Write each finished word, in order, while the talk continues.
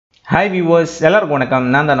Hi viewers, எல்லாருக்கும் வணக்கம்.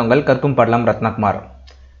 நான் தான் உங்கள் கற்கும் படலம் ரத்னகுமார்.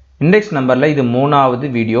 இண்டெக்ஸ் நம்பர்ல இது மூணாவது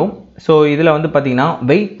வீடியோ. ஸோ இதில் வந்து பார்த்தீங்கன்னா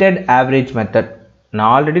வெயிட்டட் ஆவரேஜ் மெத்தட்.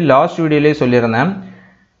 நான் ஆல்ரெடி லாஸ்ட் வீடியோலேயே சொல்லியிருந்தேன்.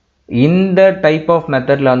 இந்த டைப் ஆஃப்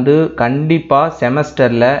மெத்தடில் வந்து கண்டிப்பாக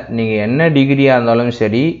செமஸ்டரில் நீங்கள் என்ன டிகிரியாக இருந்தாலும்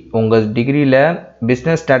சரி, உங்கள் டிகிரியில்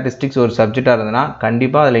பிஸ்னஸ் ஸ்டாட்டிஸ்டிக்ஸ் ஒரு சப்ஜெக்டாக இருந்ததுன்னா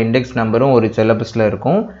கண்டிப்பாக அதில் இண்டெக்ஸ் நம்பரும் ஒரு சிலபஸில்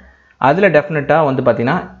இருக்கும். அதில் டெஃபினட்டாக வந்து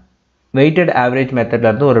பார்த்தீங்கன்னா வெயிட்டட் ஆவரேஜ் மெத்தடில்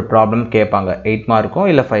இருந்து ஒரு ப்ராப்ளம் கேட்பாங்க. 8 மார்க்கும்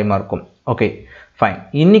இல்லை 5 மார்க்கும். Okay fine.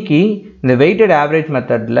 இன்றைக்கி இந்த வெயிட்டட் ஆவரேஜ்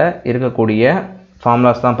மெத்தடில் இருக்கக்கூடிய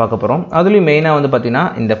ஃபார்முலாஸ் தான் பார்க்க போகிறோம். அதுலேயும் மெயினாக வந்து பார்த்திங்கன்னா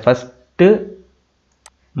இந்த ஃபஸ்ட்டு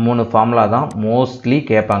 3 ஃபார்முலா தான் மோஸ்ட்லி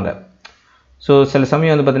கேட்பாங்க. ஸோ சில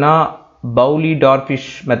சமயம் வந்து பார்த்திங்கன்னா பவுலி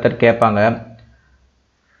டார்ஃபிஷ் மெத்தட் கேட்பாங்க.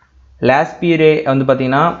 லாஸ்பியரே வந்து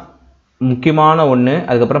பார்த்திங்கன்னா முக்கியமான ஒன்று,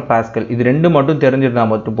 அதுக்கப்புறம் பாஸ்கல். இது ரெண்டு மட்டும் தெரிஞ்சிருந்தால்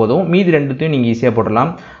மட்டும் போதும். மீதி ரெண்டுத்தையும் நீங்கள் ஈஸியாக போடலாம்.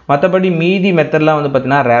 மற்றபடி மீதி மெத்தட்லாம் வந்து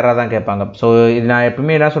பார்த்தீங்கன்னா ரேராக தான் கேட்பாங்க. ஸோ இது நான்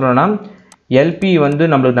எப்பவுமே என்ன சொல்கிறேன்னா, எல்பி வந்து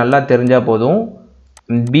நம்மளுக்கு நல்லா தெரிஞ்சால் போதும்,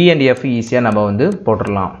 பி அண்ட் எஃப் ஈஸியாக நம்ம வந்து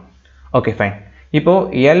போட்டுடலாம். Okay fine.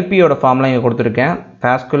 இப்போது எல்பியோட ஃபார்முலா இங்கே கொடுத்துருக்கேன்,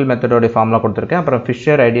 பாஸ்கல் மெத்தடோட ஃபார்முலா கொடுத்துருக்கேன், அப்புறம்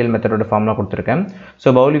ஃபிஷர் ஐடியல் மெத்தடோட ஃபார்முலா கொடுத்துருக்கேன்.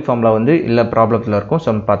 ஸோ பவுலி ஃபார்முலா வந்து இல்லை ப்ராப்ளத்தில் இருக்கும்.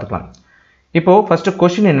 ஸோ பார்த்துக்கலாம். இப்போது ஃபஸ்ட்டு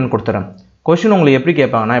கொஷின் என்னென்னு கொடுத்துறேன். கொஷின் உங்களுக்கு எப்படி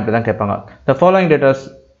கேட்பாங்கன்னா இப்படி தான் கேட்பாங்க. The following datas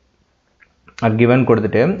R given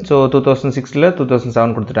கொடுத்துட்டு, ஸோ 2006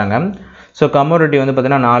 2007 கொடுத்துட்டாங்க. ஸோ கமோடிட்டி வந்து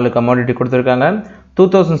பார்த்தீங்கன்னா 4 கமோடிட்டி கொடுத்துருக்காங்க.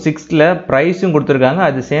 2006 ப்ரைஸும் கொடுத்துருக்காங்க.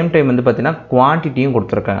 அட் தி சேம் டைம் வந்து பார்த்தீங்கன்னா குவான்டிட்டியும்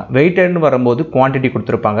கொடுத்துருக்காங்க. வெயிட்டட்னு வரும்போது குவான்டிட்டி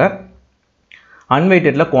கொடுத்துருப்பாங்க,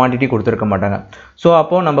 அன்வெயிட்டடில் குவான்டிட்டி கொடுத்துருக்க மாட்டாங்க. ஸோ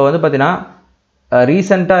அப்போது நம்ம வந்து பார்த்தீங்கன்னா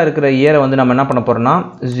ரீசெண்டாக இருக்கிற இயரை வந்து நம்ம என்ன பண்ண போகிறோம்னா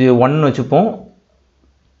 1 வச்சுப்போம்.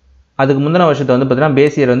 அதுக்கு முந்தின வருஷத்தை வந்து பார்த்தீங்கன்னா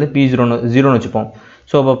பேஸ் இயர் வந்து P0 வச்சுப்போம்.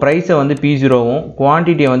 ஸோ அப்போ ப்ரைஸை வந்து P0வும்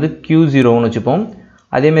குவான்டிட்டியை வந்து Q0ன்னு வச்சுப்போம்.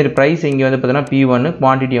 அதேமாரி ப்ரைஸ் இங்கே வந்து பார்த்தீங்கன்னா P1,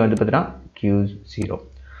 குவான்டிட்டியை வந்து பார்த்தீங்கன்னா Q0.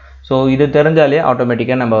 ஸோ இது தெரிஞ்சாலே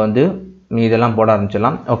ஆட்டோமேட்டிக்காக நம்ம வந்து இதெல்லாம் போட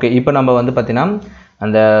ஆரம்பிச்சிடலாம். ஓகே, இப்போ நம்ம வந்து பார்த்தீங்கன்னா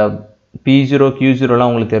அந்த P0 Q0லாம்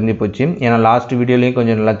உங்களுக்கு தெரிஞ்சு போச்சு. ஏன்னா லாஸ்ட் வீடியோலேயும்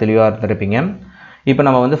கொஞ்சம் நல்லா தெளிவாக இருந்திருப்பீங்க. இப்போ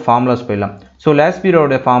நம்ம வந்து ஃபார்முலாஸ் போயிடலாம். ஸோ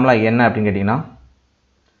லாஸ்பியரோட ஃபார்முலா என்ன அப்படின்னு கேட்டிங்கன்னா,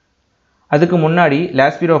 அதுக்கு முன்னாடி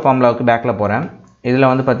லாஸ்பியரோ ஃபார்முலாவுக்கு பேக்கில் போகிறேன். இதில்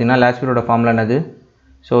வந்து பார்த்திங்கன்னா லாஸ்பியரோட ஃபார்முலா என்னது?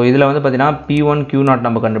 ஸோ இதில் வந்து பார்த்திங்கன்னா P1 Q0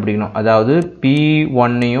 நம்ம கண்டுபிடிக்கணும். அதாவது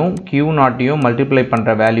P1ஐயும் Q0ஐயும் மல்டிப்ளை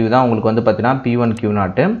பண்ணுற வேல்யூ தான் உங்களுக்கு வந்து பார்த்திங்கன்னா P1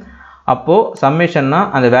 Q0. அப்போது சம்மேஷன்னா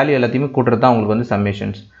அந்த வேல்யூ எல்லாத்தையுமே கூட்டுறது தான் உங்களுக்கு வந்து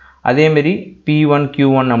சம்மேஷன்ஸ். அதேமாரி P1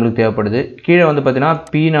 Q1 நம்மளுக்கு தேவைப்படுது. கீழே வந்து பார்த்திங்கன்னா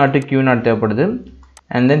P0 Q0 தேவைப்படுது.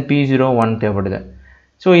 அண்ட் தென் P0 1 தேவைப்படுது.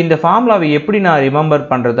 ஸோ இந்த ஃபார்முலாவை எப்படி நான் ரிமெம்பர்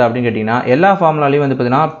பண்ணுறது அப்படின்னு கேட்டிங்கன்னா, எல்லா ஃபார்முலாலையும் வந்து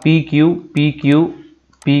பார்த்தீங்கன்னா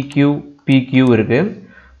PQ இருக்குது.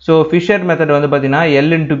 ஸோ ஃபிஷர் மெத்தட் வந்து பார்த்தீங்கன்னா L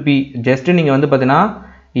into P. ஜஸ்ட்டு நீங்கள் வந்து பார்த்தீங்கன்னா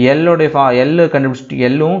எல்லோடைய கண்டுபிடிச்சிட்டு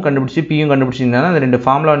எல்லும் கண்டுபிடிச்சி பியும் கண்டுபிடிச்சிங்கன்னா அந்த 2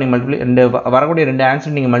 ஃபார்முலா நீங்கள் வரக்கூடிய 2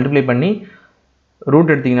 ஆன்சர் நீங்கள் மல்டிப்ளை பண்ணி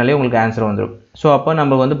ரூட் எடுத்திங்கனாலே உங்களுக்கு ஆன்சர் வந்துடும். ஸோ அப்போ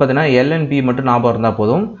நம்ம வந்து பார்த்தீங்கன்னா L and P மட்டும் ஞாபகம் இருந்தால்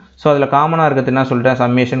போதும். ஸோ அதில் காமனாக இருக்கிறது என்ன சொல்லிட்டேன்,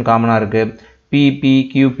 சம்மேஷன் காமனாக இருக்குது,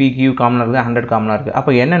 PQ காமனாக இருக்குது, 100 காமனாக இருக்குது.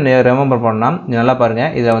 அப்போ என்ன ரிமெம்பர் பண்ணால் நல்லா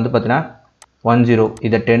பாருங்கள். இதை வந்து பார்த்தீங்கன்னா 10,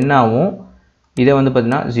 இதை 10 ஆகும், இதை வந்து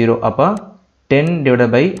பார்த்தீங்கன்னா 0. அப்போ 10 divided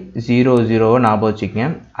by 0 ஞாபகம் வச்சுக்கோங்க.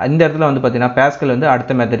 இந்த இடத்துல வந்து பார்த்தீங்கன்னா பாஸ்கல் வந்து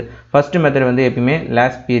அடுத்த மெத்தட். ஃபஸ்ட்டு மெத்தட் வந்து எப்பயுமே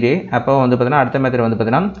லாஸ்பியரே. அப்போ வந்து பார்த்தீங்கன்னா அடுத்த மெத்தட் வந்து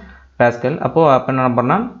பார்த்தீங்கன்னா பாஸ்கல். அப்போது அப்போ என்ன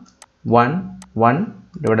பண்ணால் 1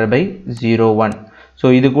 divided by 0 1. ஸோ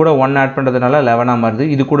இது கூட 1 ஆட் பண்ணுறதுனால 11 மாறுது.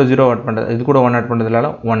 இது கூட 0 ஆட் பண்ணுறது, இது கூட 1 ஆட் பண்ணுறதுனால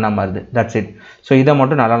 1 மாறுது. That's it. ஸோ இதை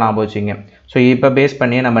மட்டும் நல்லா ஞாபகம் வச்சுங்க. ஸோ இப்போ பேஸ்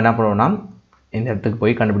பண்ணியே நம்ம என்ன பண்ணுவோம்னா இந்த இடத்துக்கு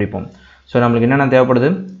போய் கண்டுபிடிப்போம். ஸோ நம்மளுக்கு என்னென்ன தேவைப்படுது,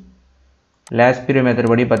 லாஸ்பியர்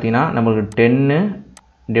மெத்தட் படி பார்த்தீங்கன்னா நம்மளுக்கு 10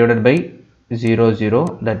 divided by 0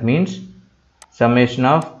 that means summation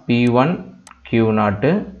of P1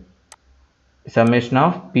 Q0 summation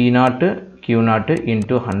of P0 Q0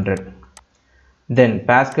 into 100. Then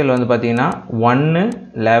pascal வந்து பார்த்தீங்கன்னா 1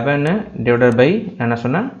 11 divided by என்ன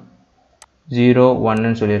சொன்னேன் 0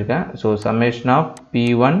 1ன்னு சொல்லியிருக்கேன். So summation of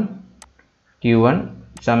P1 Q1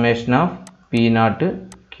 summation of P0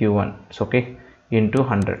 Q1 okay into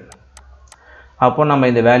 100. அப்போ நம்ம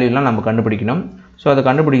இந்த வேல்யூலாம் நம்ம கண்டுபிடிக்கணும். ஸோ அதை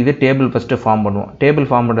கண்டுபிடிக்கிறது டேபிள் ஃபஸ்ட்டு ஃபார்ம் பண்ணுவோம். டேபிள்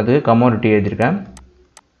ஃபார்ம் பண்ணுறதுக்கு கமோடிட்டி எழுதியிருக்கேன்,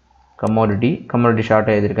 கமோடிட்டி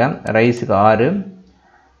ஷார்ட்டாக எழுதியிருக்கேன். ரைஸுக்கு 6,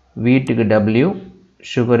 வீட்டுக்கு W,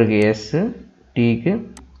 சுகருக்கு S, டீக்கு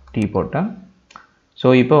T போட்டேன். ஸோ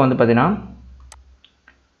இப்போ வந்து பார்த்தீங்கன்னா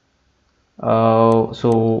ஸோ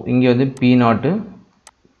இங்கே வந்து P0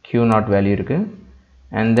 Q0 வேல்யூ இருக்குது.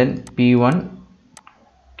 And then P1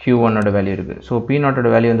 Q1 value இருக்குது. ஸோ P0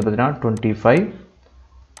 வேல்யூ வந்து பார்த்தீங்கன்னா 25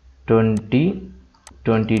 20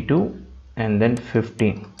 22 and then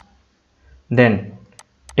 15. Then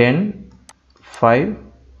 10 5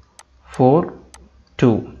 4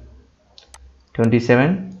 2 27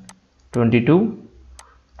 22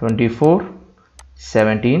 24,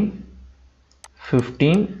 17,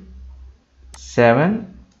 15, 7,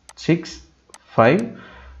 6, 5.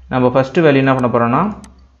 நம்ம first value என்ன பண்ண போறோம்னா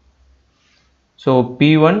so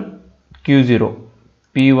P1 Q0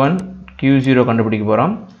 P1 Q0 கண்டுபிடிக்க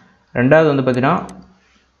போறோம். ரெண்டாவது வந்து பாத்தீங்கன்னா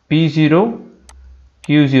P0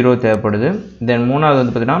 Q0 தேவைப்படுது. தென் மூணாவது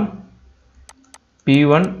வந்து பாத்தீங்கன்னா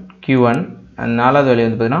P1 Q1 and நாலாவது வேல்யூ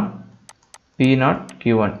வந்து பாத்தீங்கன்னா P0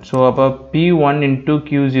 Q1. ஸோ அப்போ P1 into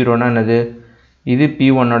Q0 னா என்னது? இது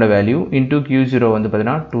P1 ஓட வேல்யூ into Q0 வந்து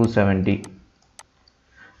பாத்தீங்கன்னா 270.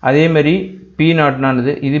 அதே மாதிரி P0 னா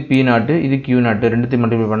என்னது? இது P0 இது Q0 ரெண்டுத்தையும்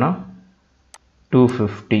மல்டிப்ளை பண்ணா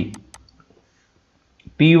 250.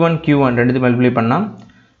 P1 Q1 ரெண்டுத்தையும் மல்டிப்ளை பண்ணா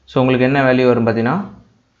ஸோ உங்களுக்கு என்ன வேல்யூ வரும் பார்த்தீங்கன்னா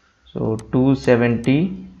so 270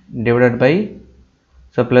 divided by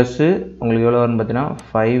so plus உங்களுக்கு எவ்வளோ வரும் பார்த்தீங்கன்னா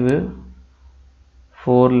 5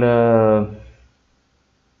 4ல்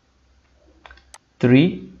 3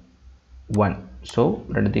 1 ஸோ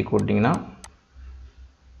ரெண்டுத்தையும் கூட்டிங்கன்னா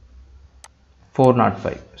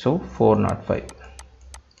 405. So 405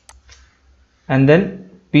 and then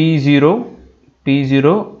P0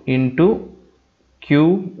 into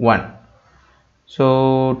Q1. So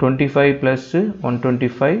 25 plus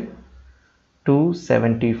 125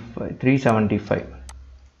 275 375.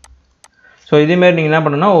 So இதே மாதிரி நீங்கள் என்ன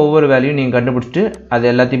பண்ணணும்னா ஒவ்வொரு வேல்யூ நீங்கள் கண்டுபிடிச்சிட்டு அது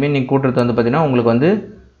எல்லாத்தையுமே நீங்கள் கூட்டுறது வந்து பார்த்தீங்கன்னா உங்களுக்கு வந்து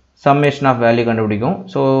சம்மேஷன் ஆஃப் வேல்யூ கண்டுபிடிக்கும்.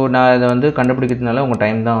 ஸோ நான் இதை வந்து கண்டுபிடிக்கிறதுனால உங்கள்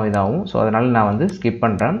டைம் தான் இதாகும். ஸோ அதனால் நான் வந்து ஸ்கிப்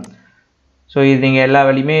பண்ணுறேன். ஸோ இது நீங்கள் எல்லா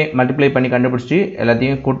வேல்யூமே மல்டிப்ளை பண்ணி கண்டுபிடிச்சி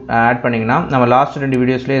எல்லாத்தையும் ஆட் பண்ணிங்கன்னா நம்ம லாஸ்ட் 2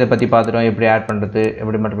 வீடியோஸ்லேயே இதை பற்றி பார்த்துட்டோம், எப்படி ஆட் பண்ணுறது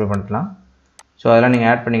எப்படி மல்டிப்ளை பண்ணலாம். ஸோ அதெல்லாம் நீங்கள்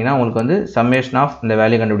ஆட் பண்ணிங்கன்னா உங்களுக்கு வந்து சம்மேஷன் ஆஃப் இந்த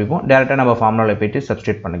வேல்யூ கண்டுபிடிப்போம். டேரெக்டாக நம்ம ஃபார்முலாவில் போய்ட்டு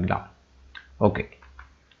சப்ஸ்டியூட் பண்ணிக்கலாம். ஓகே,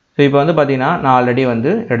 ஸோ இப்போ வந்து பார்த்தீங்கன்னா நான் ஆல்ரெடி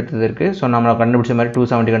வந்து எடுத்தது இருக்குது. ஸோ நம்ம கண்டுபிடிச்ச மாதிரி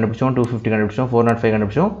 270 கண்டுபிடிச்சோம், 250 கண்டுபிடிச்சோம், 405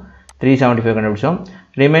 கண்டுபிடிச்சோம், 375 கண்டுபிடிச்சோம்.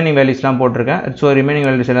 ரிமைனிங் வேல்யூஸ்லாம் போட்டிருக்கேன். ஸோ ரிமைனிங்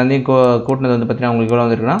வேல்யூஸ் எல்லாத்தையும் கூட்டினது வந்து பார்த்தீங்கன்னா உங்களுக்கு எவ்வளோ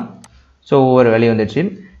வந்துருக்குன்னா ஸோ ஒவ்வொரு வேல்யூ வந்துடுச்சு.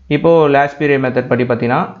 இப்போது லாஸ்பீரியஸ் மெத்தட் படி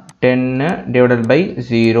பார்த்தீங்கன்னா 10 டிவைடட் பை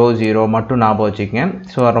 0 0 மட்டும் ஞாபகம் வச்சுக்கங்க.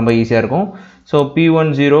 ஸோ ரொம்ப ஈஸியாக இருக்கும். So P1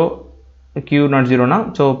 0 Q0 0னா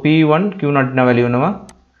so P1 Q0 என்ன வேல்யூ என்னவா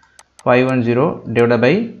 510 டிவைடட்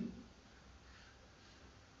பை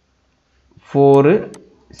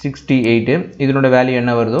 468. இதனோட வேல்யூ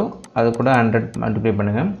என்ன வருதோ அது கூட 100 மல்டிப்ளை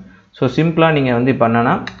பண்ணுங்கள். ஸோ சிம்பிளாக நீங்கள் வந்து இப்போ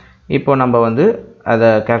என்னன்னா இப்போ நம்ம வந்து அதை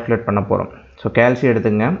கால்குலேட் பண்ண போகிறோம். ஸோ கால்சியம்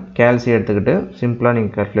எடுத்துங்க, கால்சியம் எடுத்துக்கிட்டு சிம்பிளாக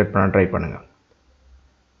நீங்கள் கால்குலேட் பண்ண ட்ரை பண்ணுங்கள்.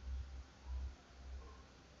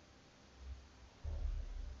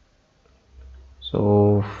 ஸோ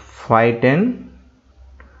 510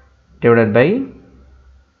 divided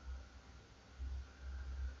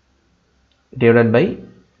by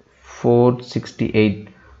 468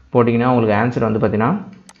 போட்டிங்கன்னா உங்களுக்கு ஆன்சர் வந்து பார்த்தீங்கன்னா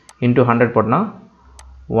இன்ட்டு 100 போட்டோன்னா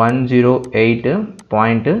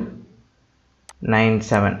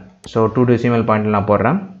 108.97. ஸோ 2 டெசிமல் பாயிண்டில் நான்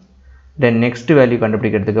போடுறேன். தென் நெக்ஸ்ட் வேல்யூ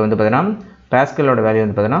கண்டுபிடிக்கிறதுக்கு வந்து பார்த்தீங்கன்னா பாஸ்கலோட வேல்யூ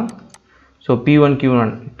வந்து பார்த்தீங்கன்னா ஸோ P1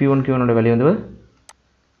 Q1 ஓட வேல்யூ வந்து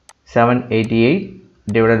 788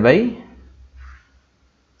 divided by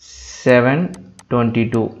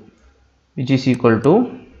 722 which is equal to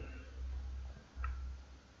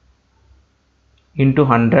into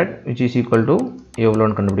 100 which is equal to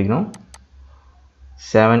எவ்வளோன்னு கண்டுபிடிக்கணும்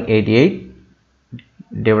 788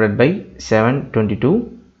 divided by 722.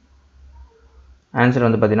 ஆன்சர்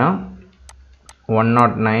வந்து பார்த்தீங்கன்னா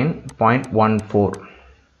 109.14.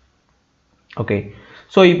 ஓகே,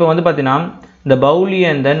 ஸோ இப்போ வந்து பார்த்தீங்கன்னா இந்த Pauli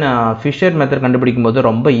and then Fisher method கண்டுபிடிக்கும் போது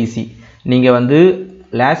ரொம்ப ஈஸி. நீங்கள் வந்து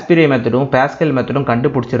லாஸ்பீரியஸ் மெத்தடும் பாஸ்கல் மெத்தடும்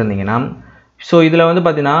கண்டுபிடிச்சிருந்தீங்கன்னா ஸோ இதில் வந்து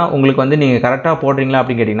பார்த்தீங்கன்னா உங்களுக்கு வந்து நீங்கள் கரெக்டாக போடுறீங்களா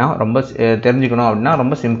அப்படின்னு கேட்டிங்கன்னா ரொம்ப தெரிஞ்சுக்கணும் அப்படின்னா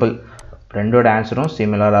ரொம்ப சிம்பிள். ரெண்டோட ஆன்சரும்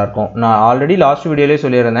சிமிலராக இருக்கும். நான் ஆல்ரெடி லாஸ்ட் வீடியோலேயே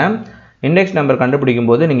சொல்லியிருந்தேன், இண்டெக்ஸ் நம்பர் கண்டுபிடிக்கும்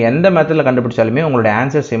போது நீங்கள் எந்த மெத்தடில் கண்டுபிடிச்சாலுமே உங்களுடைய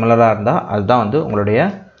ஆன்சர் சிமிலராக இருந்தால் அதுதான் வந்து உங்களுடைய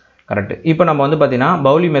கரெக்ட். இப்போ நம்ம வந்து பார்த்தீங்கன்னா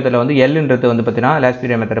பவுலி மெத்தடில் வந்து எல்ன்றது வந்து பார்த்தீங்கன்னா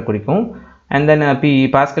லாஸ்பீரியஸ் மெத்தடை குறிக்கும். அண்ட் தென்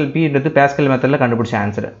பாஸ்கல் பின்றது பாஸ்கல் மெத்தடில் கண்டுபிடிச்ச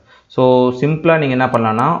ஆன்சர். ஸோ சிம்பிளாக நீங்கள் என்ன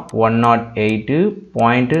பண்ணலான்னா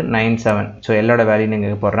 108.97 ஸோ எல்லோட வேல்யூ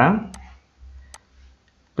நீங்கள் போடுறேன்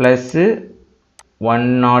ப்ளஸ்ஸு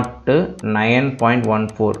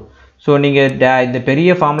 109.14. ஸோ நீங்கள் இந்த பெரிய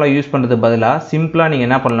ஃபார்முலா யூஸ் பண்ணுறது பதிலாக சிம்பிளாக நீங்கள்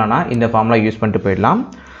என்ன பண்ணலான்னா இந்த ஃபார்முலா யூஸ் பண்ணிட்டு போயிடலாம்.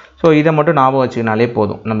 ஸோ இதை மட்டும் ஞாபகம் வச்சுக்கினாலே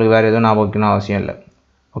போதும், நம்மளுக்கு வேறு எதுவும் ஞாபகம் வைக்கணும் அவசியம் இல்லை.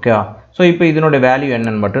 ஓகேவா? ஸோ இப்போ இதனோட வேல்யூ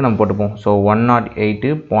என்னன்னு மட்டும் நம்ம போட்டுப்போம். So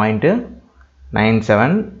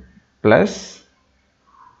 108.97 plus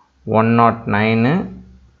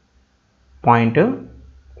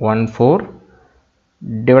 109.14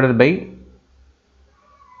 divided by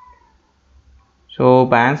so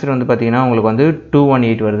இப்போ ஆன்சர் வந்து பார்த்தீங்கன்னா உங்களுக்கு வந்து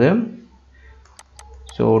 218 வருது.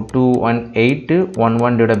 So 218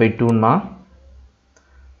 11 divide by 2மா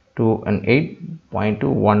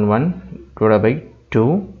 208.211 divided by 2.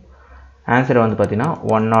 Answer வந்து பார்த்தீங்கன்னா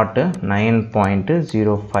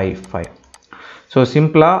 109.055. ஸோ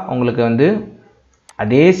சிம்பிளாக உங்களுக்கு வந்து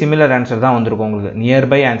அதே சிமிலர் ஆன்சர் தான் வந்திருக்கும், உங்களுக்கு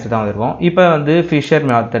நியர்பை ஆன்சர் தான் வந்திருக்கும். இப்போ வந்து ஃபிஷர்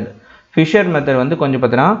மெத்தட் வந்து கொஞ்சம்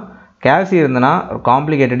பார்த்தீங்கன்னா கேல்சி இருந்தனா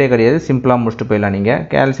காம்ப்ளிகேட்டடே கிடையாது, சிம்பிளாக முடிச்சுட்டு போயிடலாம். நீங்கள்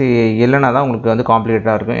கேல்சி இல்லைனா தான் உங்களுக்கு வந்து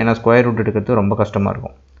காம்ப்ளிகேட்டடாக இருக்கும், ஏன்னா ஸ்கொயர் ரூட் எடுக்கிறது ரொம்ப கஷ்டமாக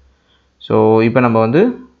இருக்கும். ஸோ இப்போ நம்ம வந்து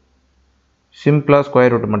சிம்பிளாக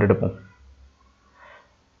ஸ்கொயர் ரூட் மட்டும் எடுப்போம்.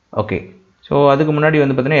 ஓகே, ஸோ அதுக்கு முன்னாடி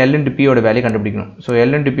வந்து பார்த்தீங்கன்னா எல் இன்ட்டு பியோட வேல்யூ கண்டுபிடிக்கணும். ஸோ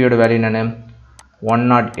எல் இன்ட்டு பியோட வேல்யூ என்னென்னு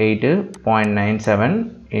 108.97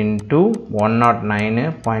 into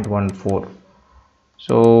 109.14.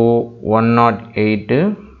 So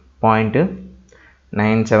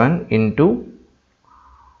 108.97 into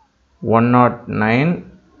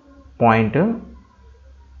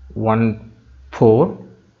 109.14.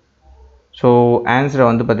 ஸோ ஆன்சரை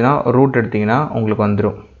வந்து பார்த்தீங்கன்னா ரூட் எடுத்திங்கன்னா உங்களுக்கு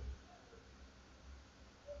வந்துடும்.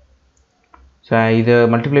 ஸோ இதை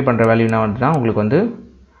மல்டிப்ளை பண்ணுற வேல்யூ என்ன வந்துன்னா உங்களுக்கு வந்து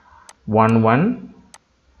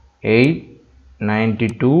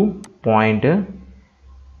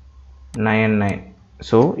 11892.99.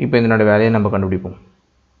 ஸோ இப்போ இதனோட வேலையை நம்ம கண்டுபிடிப்போம்.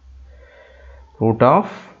 Root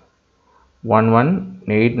of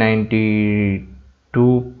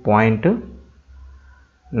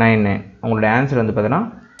 11892.99. உங்களோட ஆன்சர் வந்து பார்த்தீங்கன்னா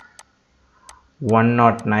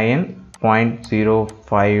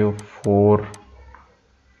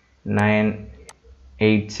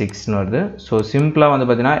 109.054,986 வருது. ஸோ சிம்பிளாக வந்து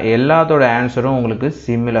பார்த்தீங்கன்னா எல்லாத்தோட ஆன்சரும் உங்களுக்கு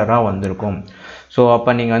சிமிலராக வந்திருக்கும். ஸோ அப்போ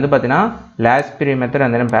நீங்கள் வந்து பார்த்தீங்கன்னா லாஸ்பெரி மெத்தட்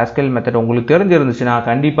அந்த பாஸ்கல் மெத்தட் உங்களுக்கு தெரிஞ்சிருந்துச்சுன்னா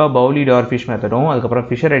கண்டிப்பாக பவுலி டார்ஃபிஷ் மெத்தடும் அதுக்கப்புறம்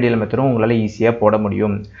ஃபிஷர் ஐடியல் மெத்தடும் உங்களால் ஈஸியாக போட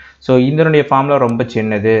முடியும். ஸோ இதனுடைய ஃபார்முலா ரொம்ப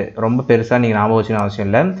சின்னது, ரொம்ப பெருசாக நீங்கள் ஞாபகம் வச்சுக்கணும் அவசியம்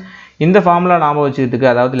இல்லை. இந்த ஃபார்முலா ஞாபகம் வச்சதுக்கு,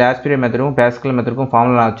 அதாவது லாஸ்பெரி மெத்தடும் பாஸ்கல் மெத்தடுக்கும்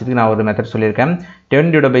ஃபார்முலா வச்சதுக்கு நான் ஒரு மெத்தட் சொல்லியிருக்கேன்.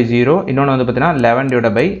 10/0, இன்னொன்று வந்து பார்த்தீங்கன்னா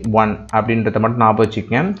 11/1 அப்படின்றத மட்டும் ஞாபகம்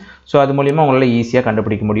வச்சுக்கோங்க. ஸோ அது மூலிமா உங்களால் ஈஸியாக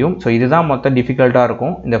கண்டுபிடிக்க முடியும். ஸோ இதுதான் மொத்தம் டிஃபிகல்ட்டாக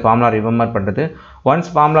இருக்கும் இந்த ஃபார்முலா ரிமெம்பர் பண்ணுறது.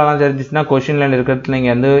 ஒன்ஸ் ஃபார்முலாலாம் தெரிஞ்சிச்சுன்னா கொஷினில் இருக்கிறது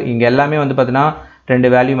நீங்கள் வந்து இங்கே எல்லாமே வந்து பார்த்தீங்கன்னா 2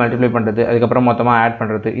 வேல்யூ மல்டிப்ளை பண்ணுறது, அதுக்கப்புறம் மொத்தமாக ஆட்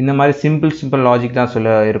பண்ணுறது, இந்த மாதிரி சிம்பிள் லாஜிக் தான்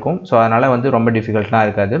இருக்கும். ஸோ அதனால் வந்து ரொம்ப டிஃபிகல்ட்லாம்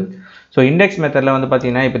இருக்காது. ஸோ இண்டெக்ஸ் மெத்தடில் வந்து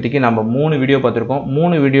பார்த்தீங்கன்னா இப்போதைக்கு நம்ம 3 வீடியோ பார்த்துருக்கோம்.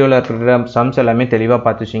 3 வீடியோவில் இருக்கிற சம்ஸ் எல்லாமே தெளிவாக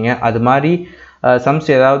பார்த்துச்சிங்க. அது மாதிரி சம்ஸ்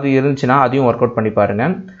ஏதாவது இருந்துச்சுன்னா அதையும் ஒர்க் அவுட் பண்ணி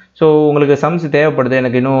பாருங்கள். ஸோ உங்களுக்கு சம்ஸ் தேவைப்படுது,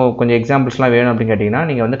 எனக்கு இன்னும் கொஞ்சம் எக்ஸாம்பிள்ஸ்லாம் வேணும் அப்படின்னு கேட்டிங்கன்னா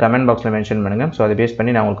நீங்கள் வந்து கமெண்ட் பாக்ஸில் மென்ஷன் பண்ணுங்கள். ஸோ அதை பேஸ்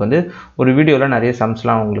பண்ணி நான் உங்களுக்கு வந்து ஒரு வீடியோவில் நிறைய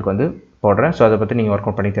சம்ஸ்லாம் உங்களுக்கு வந்து போடுறேன். ஸோ அதை பற்றி நீங்கள் ஒர்க்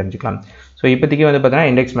அவுட் பண்ணி தெரிஞ்சுக்கலாம். ஸோ இப்போதைக்கு வந்து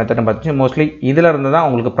பார்த்தீங்கன்னா இண்டெக்ஸ் மெத்தட் பார்த்துச்சு, மோஸ்ட்லி இதில் இருந்து தான்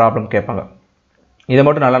உங்களுக்கு ப்ராப்ளம் கேட்பாங்க. இதை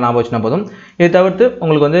மட்டும் நல்லா ஞாபகம் வச்சுனா போதும். இதை தவிர்த்து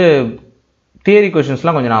உங்களுக்கு வந்து தியரி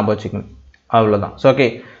கொஷின்ஸ்லாம் கொஞ்சம் ஞாபகம் வச்சுக்கணும், அவ்வளோதான். ஸோ ஓகே,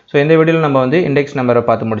 ஸோ இந்த வீடியோவில் நம்ம வந்து இண்டெக்ஸ் நம்பரை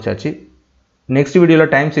பார்த்து முடிச்சாச்சு. நெக்ஸ்ட்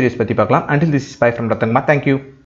வீடியோவில் டைம் சீரிஸ் பற்றி பார்க்கலாம். Until this is bye from Ratangma. Thank you.